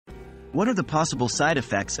What are the possible side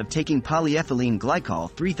effects of taking polyethylene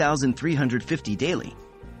glycol 3350 daily?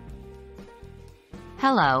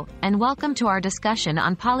 Hello, and welcome to our discussion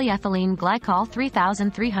on polyethylene glycol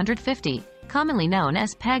 3350, commonly known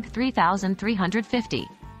as PEG 3350.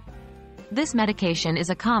 This medication is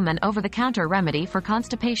a common over-the-counter remedy for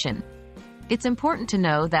constipation. It's important to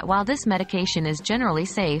know that while this medication is generally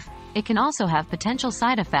safe, it can also have potential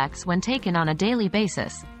side effects when taken on a daily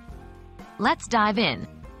basis. Let's dive in.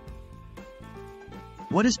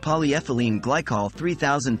 What is polyethylene glycol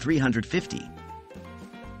 3350?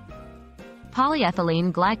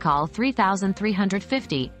 Polyethylene glycol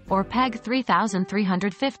 3350, or PEG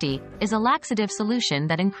 3350, is a laxative solution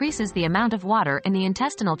that increases the amount of water in the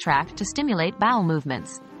intestinal tract to stimulate bowel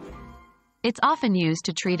movements. It's often used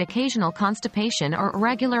to treat occasional constipation or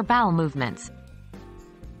irregular bowel movements.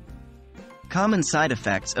 Common side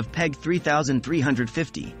effects of PEG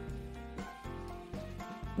 3350.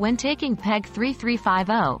 When taking PEG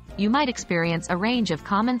 3350, you might experience a range of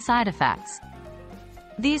common side effects.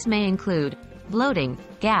 These may include bloating,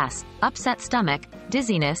 gas, upset stomach,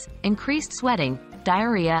 dizziness, increased sweating,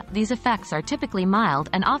 diarrhea. These effects are typically mild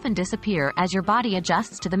and often disappear as your body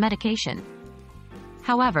adjusts to the medication.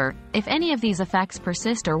 However, if any of these effects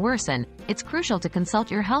persist or worsen, it's crucial to consult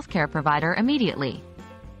your healthcare provider immediately.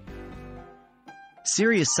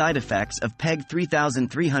 Serious side effects of PEG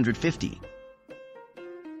 3350.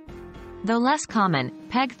 Though less common,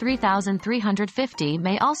 PEG 3350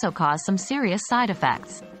 may also cause some serious side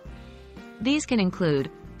effects. These can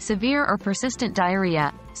include severe or persistent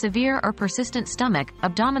diarrhea, severe or persistent stomach,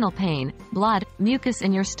 abdominal pain, blood, mucus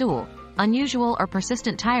in your stool, unusual or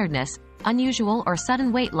persistent tiredness, unusual or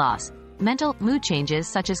sudden weight loss, mental, mood changes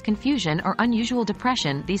such as confusion or unusual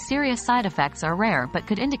depression. These serious side effects are rare but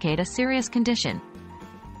could indicate a serious condition.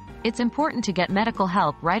 It's important to get medical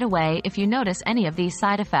help right away if you notice any of these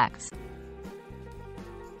side effects.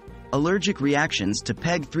 Allergic reactions to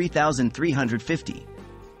PEG 3350.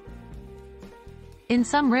 In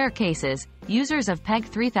some rare cases, users of PEG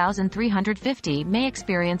 3350 may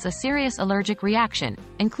experience a serious allergic reaction,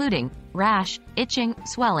 including rash, itching,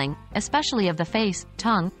 swelling, especially of the face,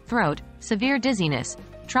 tongue, throat, severe dizziness,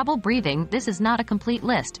 trouble breathing. This is not a complete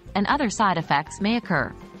list, and other side effects may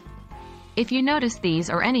occur. If you notice these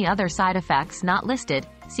or any other side effects not listed,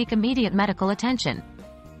 seek immediate medical attention.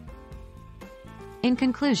 In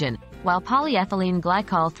conclusion, while polyethylene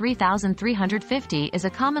glycol 3350 is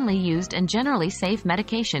a commonly used and generally safe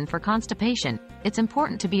medication for constipation, it's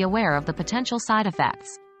important to be aware of the potential side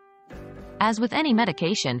effects. As with any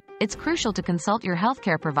medication, it's crucial to consult your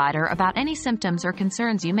healthcare provider about any symptoms or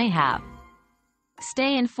concerns you may have.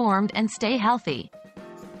 Stay informed and stay healthy.